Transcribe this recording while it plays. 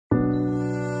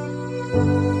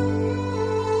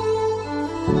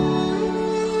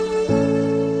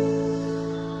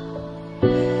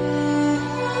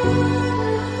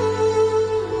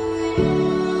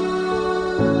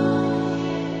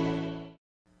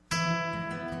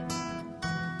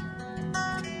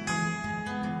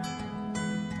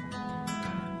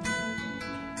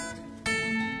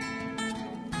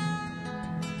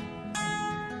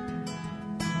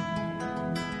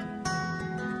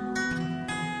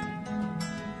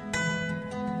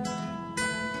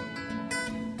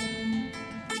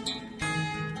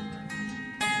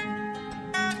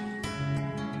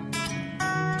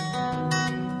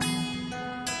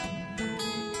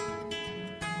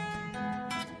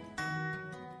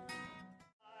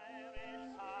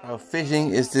How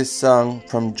fitting is this song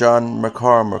from John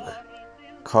McCormack,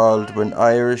 called When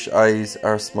Irish Eyes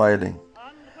Are Smiling.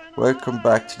 Welcome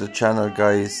back to the channel,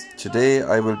 guys. Today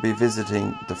I will be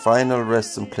visiting the final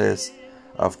resting place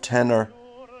of tenor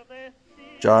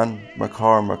John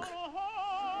McCormack.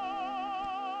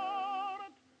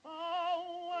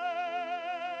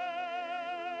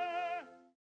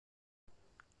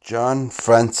 John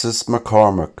Francis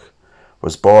McCormack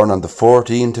was born on the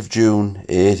 14th of June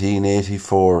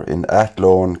 1884 in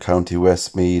Athlone, County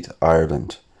Westmeath,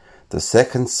 Ireland, the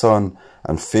second son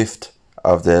and fifth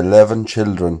of the 11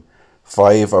 children,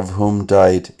 5 of whom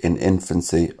died in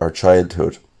infancy or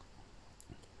childhood,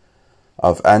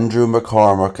 of Andrew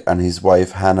McCormack and his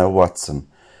wife Hannah Watson.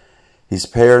 His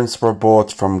parents were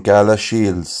both from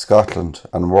Galashiels, Scotland,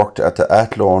 and worked at the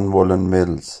Athlone Woolen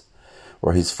Mills,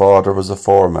 where his father was a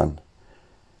foreman.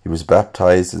 He was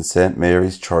baptised in St.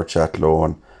 Mary's Church,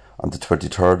 Athlone, on the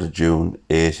 23rd of June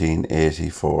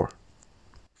 1884.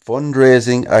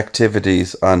 Fundraising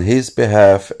activities on his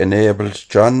behalf enabled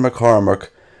John McCormack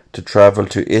to travel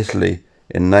to Italy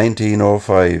in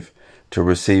 1905 to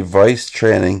receive voice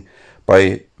training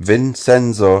by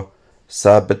Vincenzo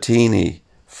Sabatini,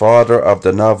 father of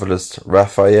the novelist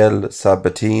Raphael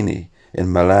Sabatini,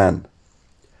 in Milan.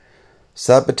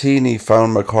 Sabatini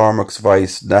found McCormack's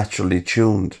voice naturally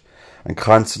tuned and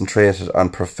concentrated on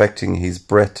perfecting his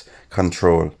breath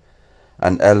control,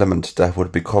 an element that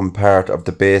would become part of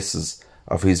the basis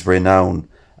of his renown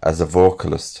as a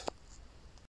vocalist.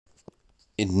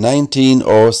 In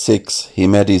 1906 he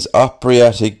made his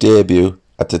operatic debut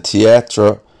at the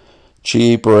Teatro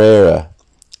Cibrera,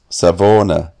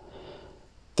 Savona.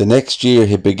 The next year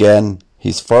he began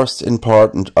his first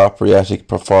important operatic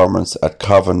performance at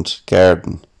Covent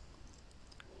Garden,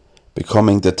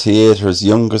 becoming the theatre's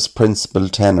youngest principal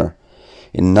tenor.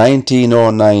 In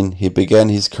 1909 he began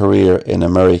his career in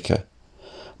America.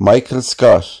 Michael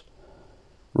Scott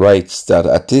writes that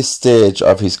at this stage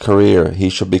of his career he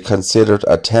should be considered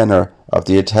a tenor of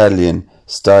the Italian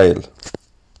style.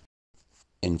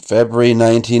 In February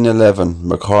 1911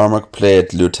 McCormack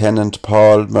played Lieutenant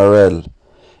Paul Morel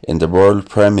in the world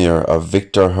premiere of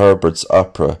Victor Herbert's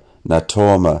opera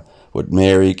Natoma, with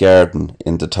Mary Garden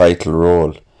in the title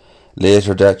role.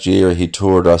 Later that year he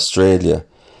toured Australia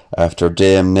after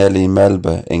Dame Nellie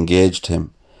Melba engaged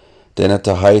him. Then at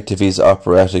the height of his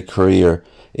operatic career,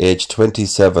 aged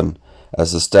 27,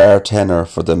 as a star tenor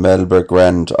for the Melba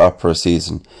Grand Opera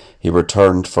season, he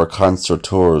returned for concert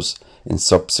tours in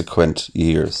subsequent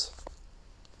years.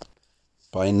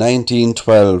 By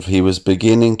 1912 he was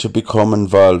beginning to become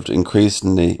involved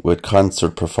increasingly with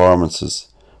concert performances,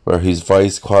 where his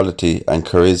voice quality and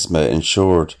charisma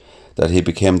ensured that he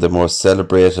became the most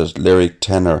celebrated lyric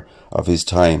tenor of his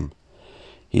time.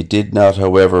 He did not,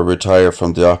 however, retire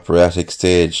from the operatic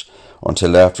stage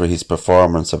until after his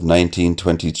performance of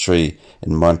 1923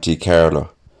 in Monte Carlo,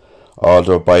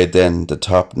 although by then the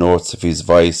top notes of his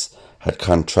voice had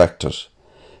contracted.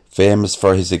 Famous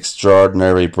for his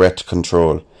extraordinary breath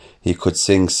control, he could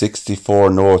sing 64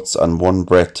 notes on one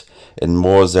breath in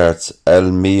Mozart's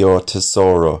El mio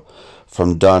tesoro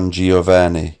from Don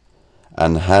Giovanni,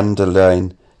 and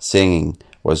Handleline singing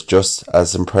was just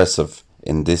as impressive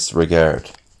in this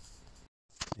regard.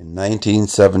 In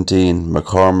 1917,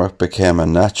 McCormack became a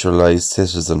naturalised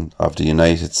citizen of the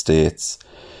United States.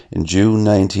 In June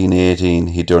 1918,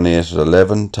 he donated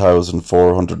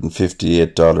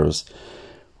 $11,458,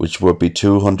 which would be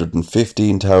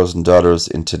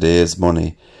 $215,000 in today's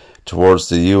money, towards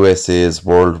the USA's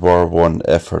World War I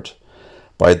effort.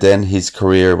 By then his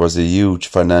career was a huge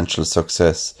financial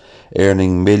success,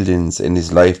 earning millions in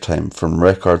his lifetime from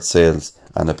record sales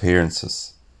and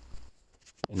appearances.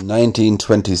 In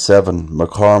 1927,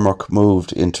 McCormack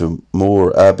moved into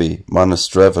Moore Abbey,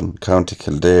 Monasterevin, County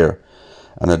Kildare,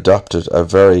 and adopted a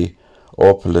very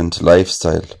opulent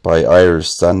lifestyle by Irish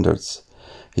standards.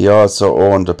 He also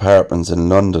owned apartments in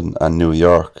London and New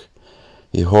York.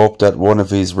 He hoped that one of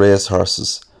his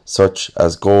racehorses, such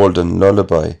as Golden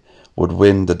Lullaby, would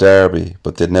win the Derby,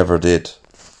 but they never did.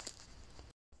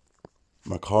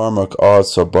 McCormack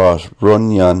also bought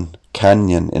Runyon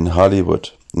Canyon in Hollywood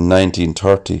in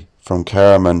 1930 from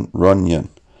Carmen Runyon.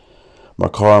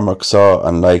 McCormack saw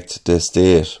and liked the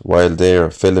estate while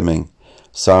there filming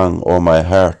Song O' My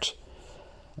Heart,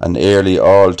 an early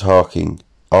all-talking,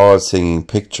 all-singing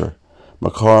picture.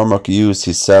 McCormack used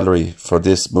his salary for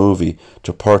this movie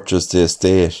to purchase the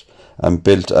estate and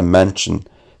built a mansion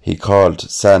he called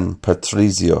San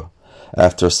Patrizio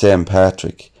after St.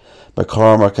 Patrick.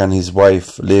 McCormack and his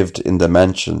wife lived in the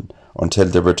mansion until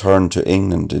they returned to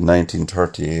England in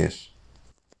 1938.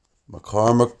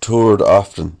 McCormack toured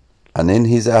often, and in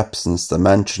his absence the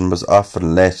mansion was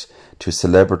often let to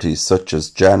celebrities such as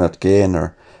Janet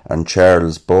Gaynor and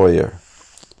Charles Boyer.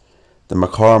 The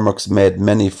McCormacks made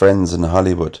many friends in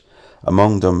Hollywood,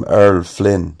 among them Earl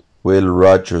Flynn, Will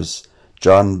Rogers,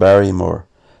 John Barrymore,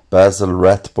 Basil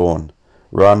Rathbone,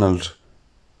 Ronald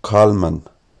Colman,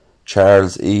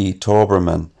 Charles E.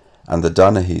 Toberman, and the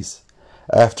Donaghys.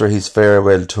 After his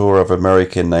farewell tour of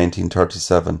America in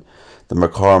 1937, the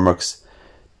McCormacks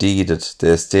deeded the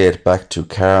estate back to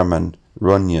Carmen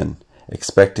Runyon,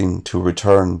 expecting to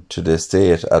return to the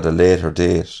estate at a later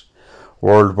date.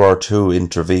 World War II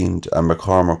intervened and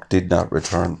McCormack did not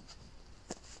return.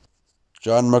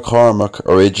 John McCormack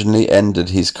originally ended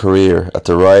his career at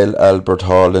the Royal Albert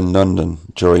Hall in London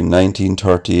during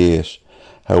 1938.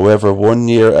 However, 1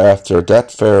 year after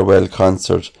that farewell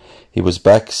concert, he was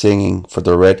back singing for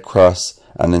the Red Cross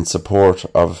and in support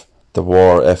of the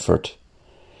war effort.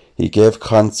 He gave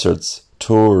concerts,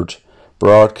 toured,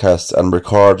 broadcast and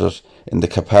recorded in the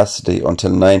capacity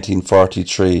until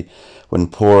 1943, when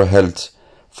poor health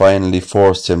finally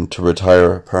forced him to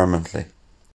retire permanently.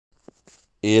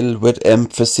 Ill with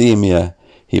emphysema,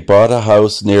 he bought a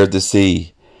house near the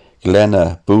sea,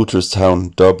 Glenna,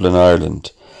 Booterstown, Dublin,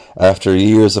 Ireland. After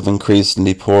years of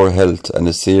increasingly poor health and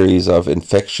a series of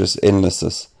infectious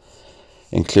illnesses,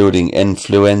 including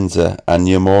influenza and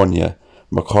pneumonia,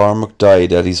 McCormack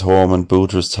died at his home in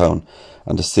Booterstown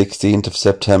on the 16th of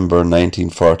September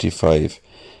 1945.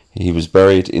 He was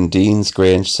buried in Dean's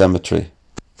Grange Cemetery.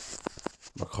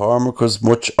 McCormack was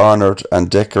much honoured and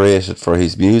decorated for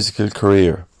his musical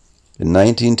career. In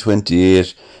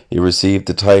 1928 he received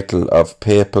the title of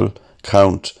Papal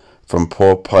Count from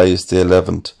Pope Pius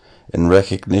XI in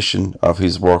recognition of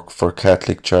his work for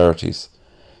Catholic charities.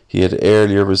 He had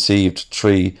earlier received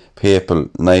 3 papal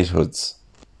knighthoods.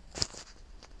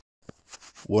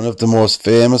 One of the most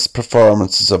famous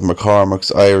performances of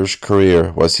McCormack's Irish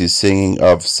career was his singing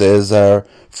of César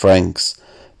Frank's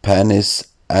Panis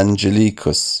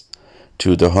Angelicus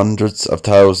to the hundreds of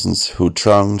thousands who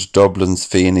thronged Dublin's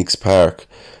Phoenix Park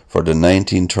for the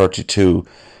 1932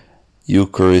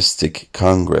 Eucharistic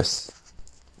Congress.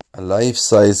 A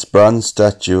life-size bronze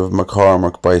statue of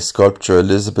McCormack by sculptor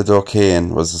Elizabeth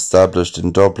O'Kane was established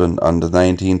in Dublin on the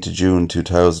 19th of June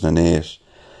 2008.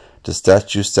 The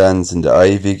statue stands in the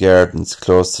Ivy Gardens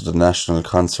close to the National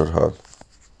Concert Hall.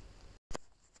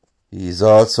 He is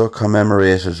also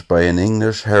commemorated by an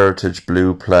English Heritage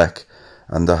blue plaque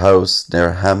on the house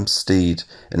near Hampstead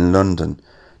in London,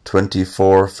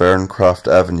 24 Ferncroft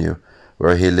Avenue,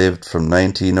 where he lived from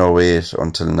 1908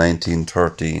 until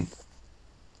 1913.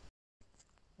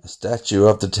 A statue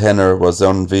of the tenor was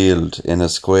unveiled in a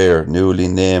square newly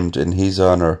named in his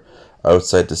honour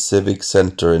outside the Civic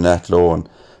Centre in Athlone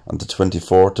on the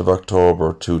 24th of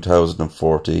October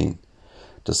 2014.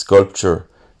 The sculpture,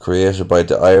 created by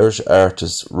the Irish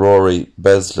artist Rory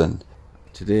Beslin.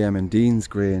 Today I'm in Dean's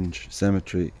Grange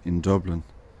Cemetery in Dublin,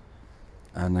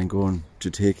 and I'm going to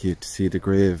take you to see the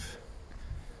grave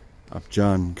of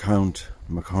John Count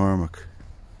McCormack.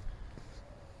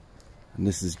 And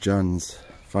this is John's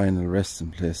final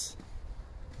resting place.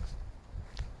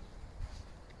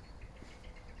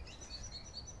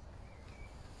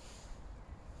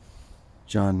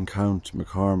 John Count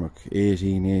McCormack,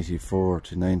 1884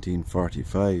 to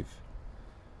 1945.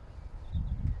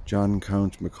 John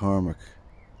Count McCormack,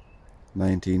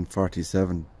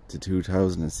 1947 to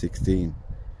 2016.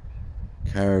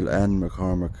 Carol Ann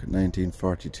McCormack,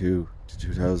 1942 to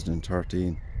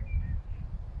 2013.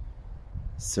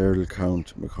 Cyril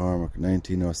Count McCormack,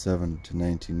 1907 to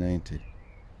 1990.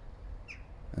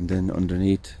 And then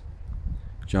underneath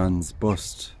John's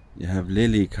bust, you have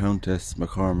Lily Countess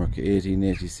McCormack,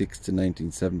 1886 to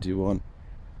 1971,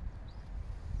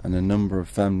 and a number of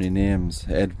family names: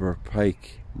 Edward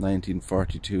Pike,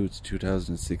 1942 to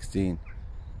 2016,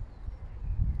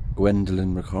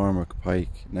 Gwendolyn McCormack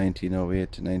Pike,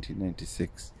 1908 to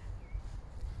 1996,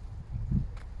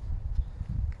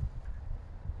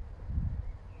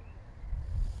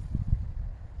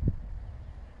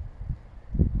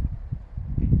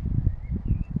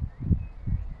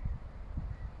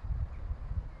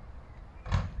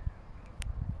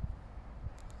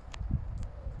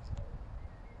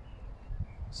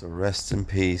 So rest in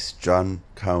peace, John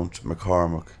Count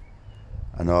McCormack,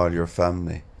 and all your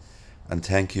family. And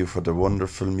thank you for the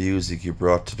wonderful music you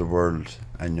brought to the world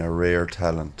and your rare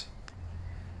talent.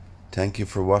 Thank you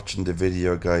for watching the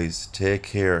video, guys. Take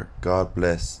care. God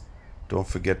bless. Don't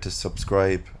forget to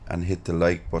subscribe and hit the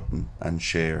like button and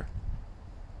share.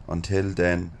 Until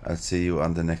then, I'll see you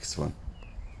on the next one.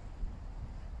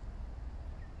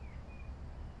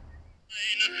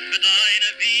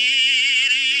 Deine